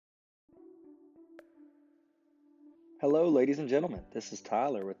Hello, ladies and gentlemen. This is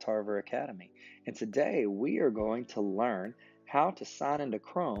Tyler with Tarver Academy, and today we are going to learn how to sign into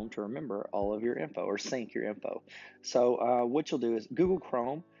Chrome to remember all of your info or sync your info. So, what you'll do is Google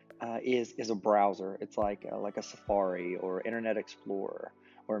Chrome is a browser. It's like a Safari or Internet Explorer,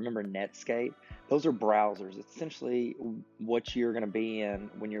 or remember Netscape. Those are browsers. It's essentially what you're going to be in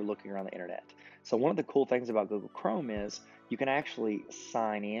when you're looking around the internet. So, one of the cool things about Google Chrome is you can actually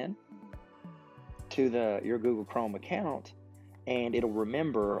sign in to your Google Chrome account, and it'll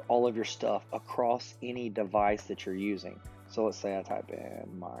remember all of your stuff across any device that you're using. So let's say I type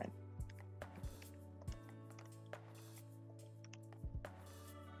in mine.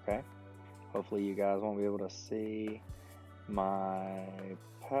 Okay, hopefully you guys won't be able to see my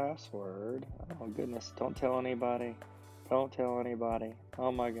password. Oh goodness, don't tell anybody. Don't tell anybody.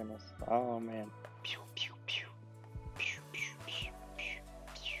 Oh my goodness. Oh man. Pew, pew, pew.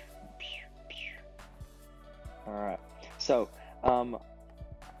 All right, so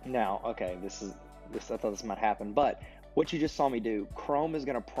now, okay, this I thought this might happen, but what you just saw me do, Chrome is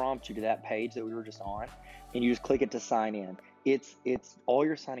going to prompt you to that page that we were just on, and you just click it to sign in. It's all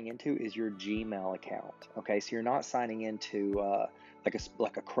you're signing into is your Gmail account. Okay, so you're not signing into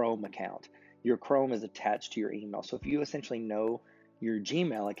like a Chrome account. Your Chrome is attached to your email. So if you essentially know your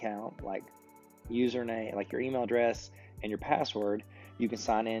Gmail account, like username, like your email address and your password, you can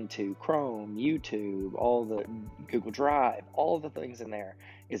sign into Chrome, YouTube, all the Google Drive, all of the things in there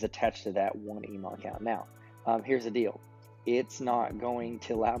is attached to that one email account. Now, here's the deal. It's not going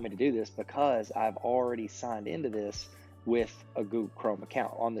to allow me to do this because I've already signed into this with a Google Chrome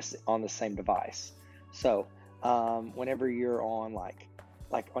account on the same device. So whenever you're on like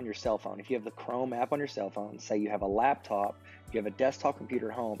on your cell phone, if you have the Chrome app on your cell phone, say you have a laptop, you have a desktop computer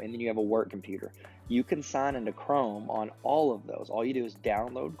at home, and then you have a work computer, you can sign into Chrome on all of those. All you do is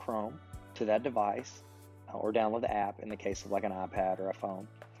download Chrome to that device, or download the app in the case of like an iPad or a phone,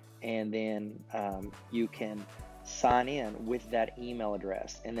 and then you can sign in with that email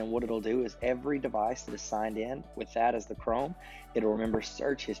address. And then what it'll do is every device that is signed in with that as the Chrome, it'll remember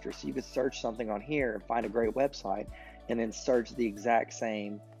search history. So you could search something on here and find a great website, and then search the exact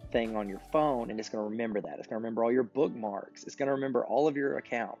same thing on your phone, and it's going to remember that. It's going to remember all your bookmarks. It's going to remember all of your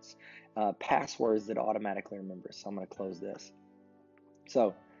accounts, passwords that automatically remember. So I'm going to close this.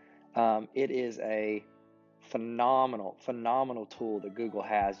 So it is a phenomenal tool that Google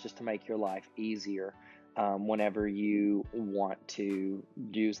has just to make your life easier whenever you want to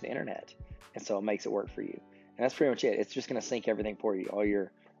use the internet. And so it makes it work for you. And that's pretty much it. It's just going to sync everything for you. All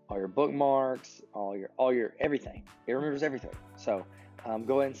your bookmarks, all your everything. It remembers everything. So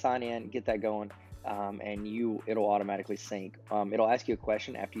go ahead and sign in, get that going, and it'll automatically sync. It'll ask you a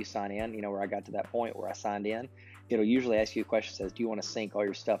question after you sign in. You know, where I got to that point where I signed in, it'll usually ask you a question that says, do you want to sync all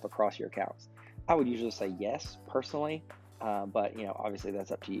your stuff across your accounts? I would usually say yes, personally, but you know, obviously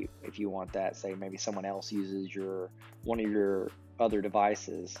that's up to you. If you want that, say maybe someone else uses one of your other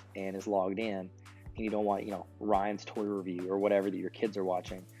devices and is logged in, and you don't want, you know, Ryan's toy review or whatever that your kids are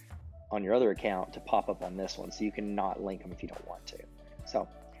watching on your other account to pop up on this one, so you can not link them if you don't want to. So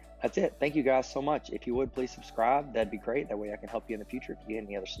that's it. Thank you guys so much. If you would please subscribe, that'd be great. That way I can help you in the future if you get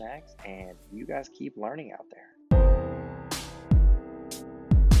any other snags, and you guys keep learning out there.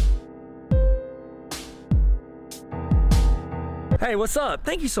 Hey, what's up?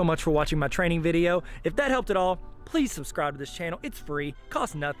 Thank you so much for watching my training video. If that helped at all, please subscribe to this channel. It's free,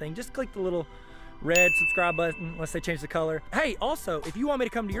 costs nothing. Just click the little red subscribe button unless they change the color. Hey, also, if you want me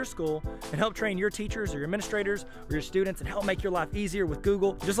to come to your school and help train your teachers or your administrators or your students and help make your life easier with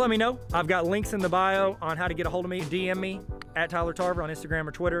Google, just let me know. I've got links in the bio on how to get a hold of me. DM me at Tyler Tarver on Instagram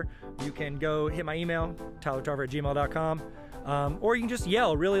or Twitter. You can go hit my email, tylertarver@gmail.com, or you can just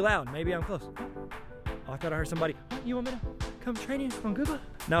yell really loud. Maybe I'm close. Oh, I thought I heard somebody. You want me to come train you on Google?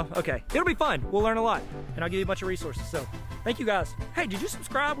 No? Okay. It'll be fun. We'll learn a lot, and I'll give you a bunch of resources. So thank you guys. Hey, did you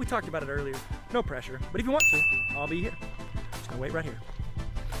subscribe? We talked about it earlier. No pressure, but if you want to, I'll be here. Just gonna wait right here.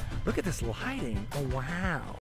 Look at this lighting. Oh, wow.